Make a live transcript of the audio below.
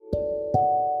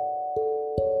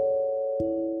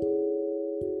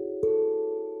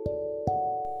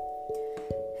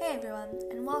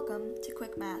and welcome to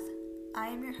Quick Math. I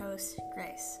am your host,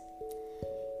 Grace.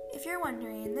 If you're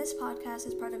wondering, this podcast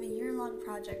is part of a year-long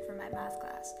project for my math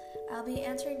class. I'll be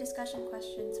answering discussion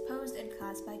questions posed in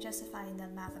class by justifying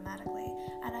them mathematically,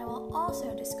 and I will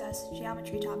also discuss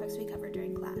geometry topics we covered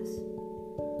during class.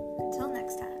 Until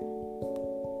next time,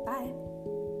 bye!